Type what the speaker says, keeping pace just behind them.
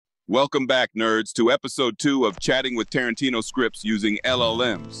Welcome back, nerds, to episode 2 of Chatting with Tarantino Scripts using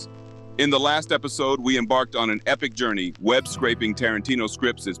LLMs. In the last episode, we embarked on an epic journey, web scraping Tarantino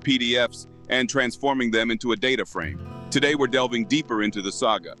scripts as PDFs and transforming them into a data frame. Today, we're delving deeper into the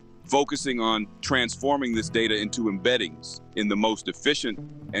saga, focusing on transforming this data into embeddings in the most efficient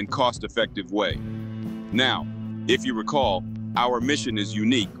and cost-effective way. Now, if you recall, our mission is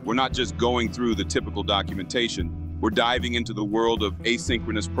unique. We're not just going through the typical documentation. We're diving into the world of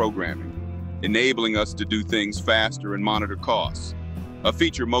asynchronous programming, enabling us to do things faster and monitor costs, a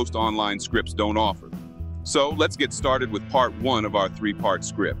feature most online scripts don't offer. So let's get started with part 1 of our 3-part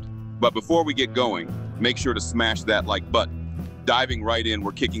script. But before we get going, make sure to smash that like button. Diving right in,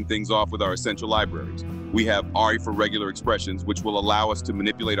 we're kicking things off with our essential libraries. We have ARI for regular expressions, which will allow us to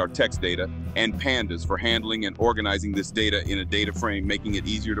manipulate our text data, and pandas for handling and organizing this data in a data frame, making it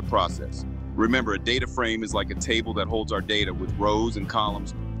easier to process. Remember, a data frame is like a table that holds our data with rows and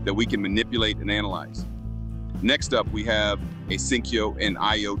columns that we can manipulate and analyze. Next up, we have AsyncIO and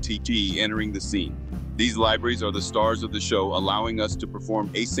IOTG entering the scene. These libraries are the stars of the show, allowing us to perform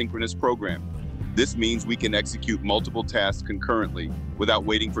asynchronous programming. This means we can execute multiple tasks concurrently without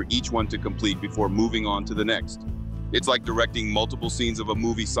waiting for each one to complete before moving on to the next. It's like directing multiple scenes of a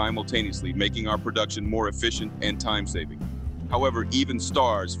movie simultaneously, making our production more efficient and time-saving. However, even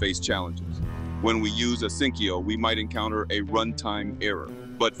stars face challenges. When we use AsyncIO, we might encounter a runtime error.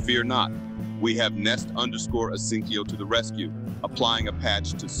 But fear not, we have nest_AsyncIO to the rescue, applying a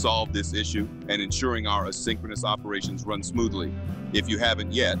patch to solve this issue and ensuring our asynchronous operations run smoothly. If you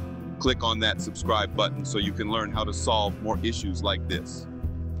haven't yet, click on that subscribe button so you can learn how to solve more issues like this.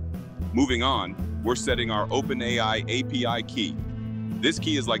 Moving on, we're setting our OpenAI API key. This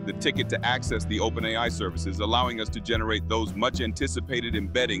key is like the ticket to access the OpenAI services, allowing us to generate those much anticipated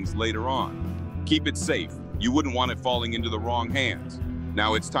embeddings later on. Keep it safe. You wouldn't want it falling into the wrong hands.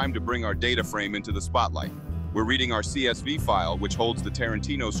 Now it's time to bring our data frame into the spotlight. We're reading our CSV file, which holds the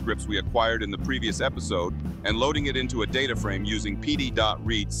Tarantino scripts we acquired in the previous episode, and loading it into a data frame using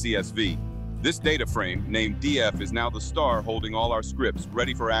pd.read CSV. This data frame, named DF, is now the star holding all our scripts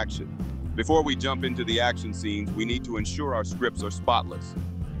ready for action. Before we jump into the action scenes, we need to ensure our scripts are spotless.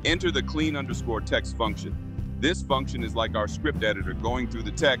 Enter the clean_text function. This function is like our script editor going through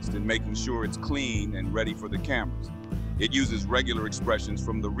the text and making sure it's clean and ready for the cameras. It uses regular expressions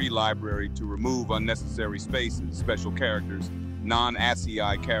from the library to remove unnecessary spaces, special characters,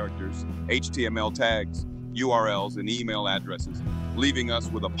 non-ASCII characters, HTML tags, URLs, and email addresses, leaving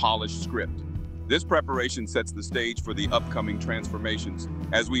us with a polished script. This preparation sets the stage for the upcoming transformations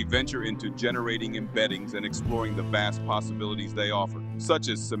as we venture into generating embeddings and exploring the vast possibilities they offer, such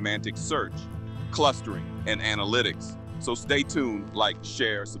as semantic search, clustering, and analytics. So stay tuned, like,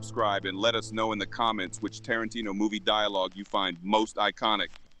 share, subscribe, and let us know in the comments which Tarantino movie dialogue you find most iconic.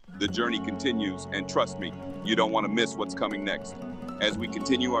 The journey continues, and trust me, you don't want to miss what's coming next. As we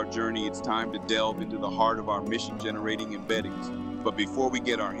continue our journey, it's time to delve into the heart of our mission, generating embeddings. But before we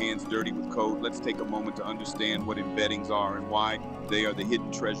get our hands dirty with code, let's take a moment to understand what embeddings are and why they are the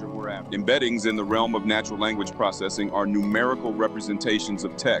hidden treasure we're after. Embeddings in the realm of natural language processing are numerical representations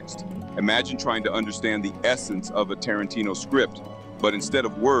of text. Imagine trying to understand the essence of a Tarantino script, but instead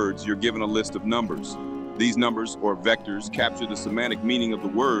of words, you're given a list of numbers. These numbers, or vectors, capture the semantic meaning of the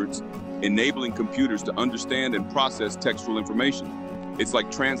words, enabling computers to understand and process textual information. It's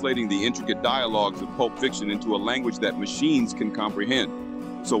like translating the intricate dialogues of Pulp Fiction into a language that machines can comprehend.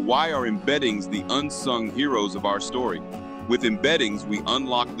 So why are embeddings the unsung heroes of our story? With embeddings, we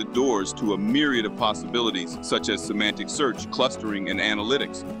unlock the doors to a myriad of possibilities, such as semantic search, clustering, and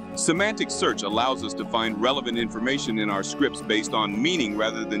analytics. Semantic search allows us to find relevant information in our scripts based on meaning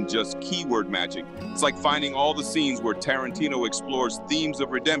rather than just keyword magic. It's like finding all the scenes where Tarantino explores themes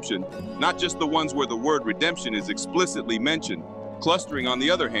of redemption, not just the ones where the word redemption is explicitly mentioned. Clustering, on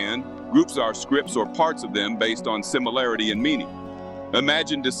the other hand, groups our scripts or parts of them based on similarity and meaning.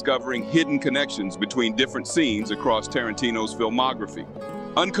 Imagine discovering hidden connections between different scenes across Tarantino's filmography,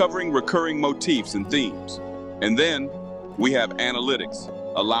 uncovering recurring motifs and themes. And then we have analytics,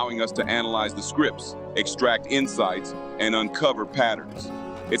 allowing us to analyze the scripts, extract insights, and uncover patterns.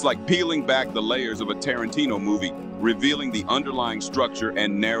 It's like peeling back the layers of a Tarantino movie, revealing the underlying structure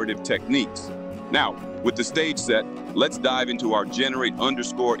and narrative techniques. Now, with the stage set, let's dive into our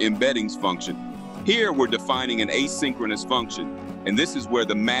generate_embeddings function. Here we're defining an asynchronous function, and this is where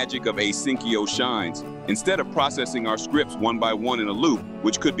the magic of AsyncIO shines. Instead of processing our scripts one by one in a loop,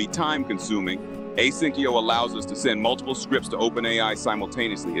 which could be time-consuming, AsyncIO allows us to send multiple scripts to OpenAI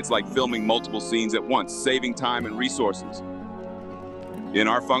simultaneously. It's like filming multiple scenes at once, saving time and resources. In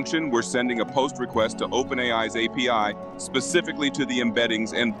our function, we're sending a post request to OpenAI's API specifically to the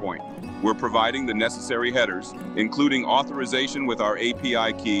Embeddings endpoint. We're providing the necessary headers, including authorization with our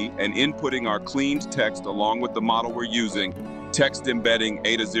API key and inputting our cleaned text along with the model we're using, Text Embedding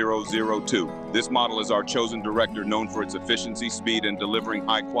 8002. This model is our chosen director, known for its efficiency, speed, and delivering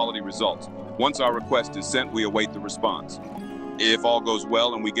high-quality results. Once our request is sent, we await the response. If all goes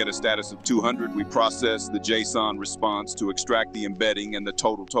well and we get a status of 200, we process the JSON response to extract the embedding and the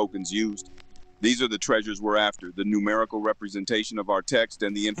total tokens used. These are the treasures we're after, the numerical representation of our text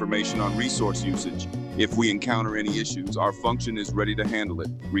and the information on resource usage. If we encounter any issues, our function is ready to handle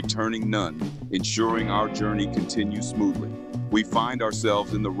it, returning none, ensuring our journey continues smoothly. We find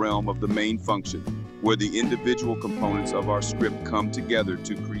ourselves in the realm of the main function, where the individual components of our script come together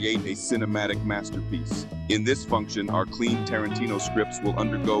to create a cinematic masterpiece. In this function, our clean Tarantino scripts will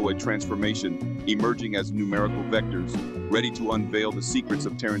undergo a transformation, emerging as numerical vectors, ready to unveil the secrets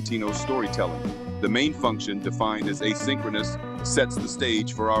of Tarantino's storytelling. The main function, defined as asynchronous, sets the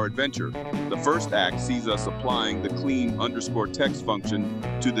stage for our adventure. The first act sees us applying the clean_text function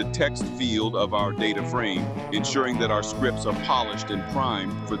to the text field of our data frame, ensuring that our scripts are polished and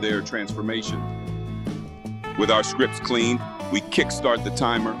primed for their transformation. With our scripts clean, we kickstart the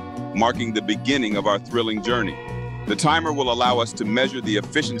timer, marking the beginning of our thrilling journey. The timer will allow us to measure the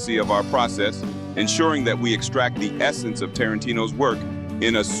efficiency of our process, ensuring that we extract the essence of Tarantino's work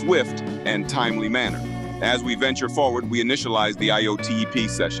in a swift and timely manner. As we venture forward, we initialize the IOTEP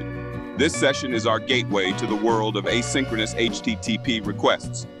session. This session is our gateway to the world of asynchronous HTTP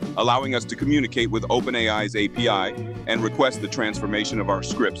requests, allowing us to communicate with OpenAI's API and request the transformation of our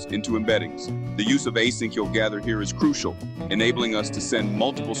scripts into embeddings. The use of AsyncIO gather here is crucial, enabling us to send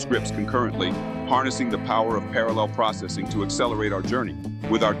multiple scripts concurrently, harnessing the power of parallel processing to accelerate our journey.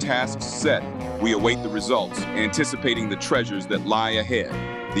 With our tasks set, we await the results, anticipating the treasures that lie ahead,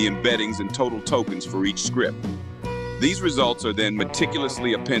 the embeddings and total tokens for each script. These results are then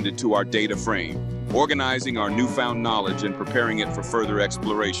meticulously appended to our data frame, organizing our newfound knowledge and preparing it for further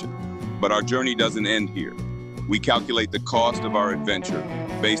exploration. But our journey doesn't end here. We calculate the cost of our adventure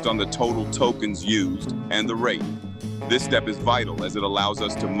based on the total tokens used and the rate. This step is vital as it allows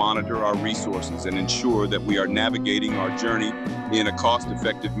us to monitor our resources and ensure that we are navigating our journey in a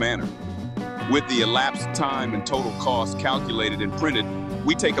cost-effective manner. With the elapsed time and total cost calculated and printed,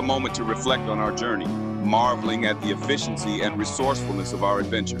 we take a moment to reflect on our journey, marveling at the efficiency and resourcefulness of our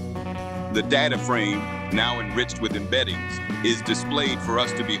adventure. The data frame, now enriched with embeddings, is displayed for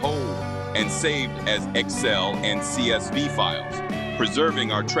us to behold and saved as Excel and CSV files,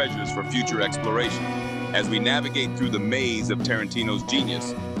 preserving our treasures for future exploration. As we navigate through the maze of Tarantino's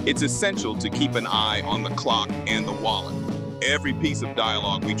genius, it's essential to keep an eye on the clock and the wallet. Every piece of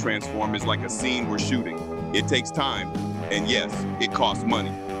dialogue we transform is like a scene we're shooting. It takes time, and yes, it costs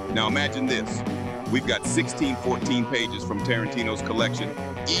money. Now imagine this. We've got 14 pages from Tarantino's collection,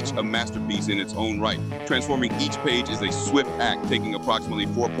 each a masterpiece in its own right. Transforming each page is a swift act, taking approximately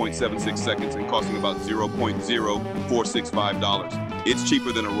 4.76 seconds and costing about $0.0465. It's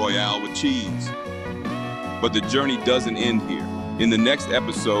cheaper than a Royale with cheese. But the journey doesn't end here. In the next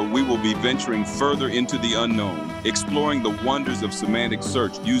episode, we will be venturing further into the unknown, exploring the wonders of semantic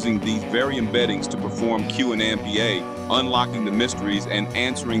search using these very embeddings to perform Q&A, unlocking the mysteries and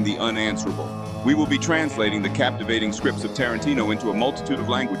answering the unanswerable. We will be translating the captivating scripts of Tarantino into a multitude of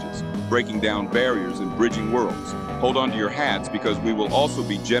languages, breaking down barriers and bridging worlds. Hold on to your hats because we will also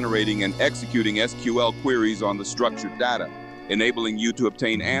be generating and executing SQL queries on the structured data, enabling you to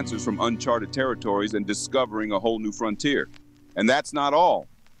obtain answers from uncharted territories and discovering a whole new frontier. And that's not all.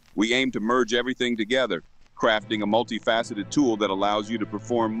 We aim to merge everything together, crafting a multifaceted tool that allows you to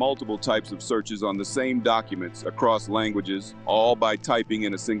perform multiple types of searches on the same documents across languages, all by typing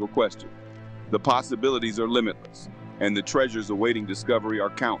in a single question. The possibilities are limitless, and the treasures awaiting discovery are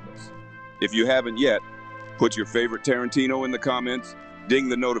countless. If you haven't yet, put your favorite Tarantino in the comments, ding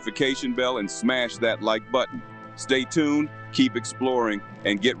the notification bell, and smash that like button. Stay tuned, keep exploring,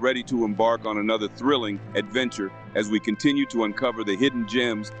 and get ready to embark on another thrilling adventure as we continue to uncover the hidden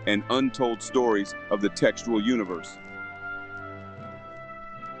gems and untold stories of the textual universe.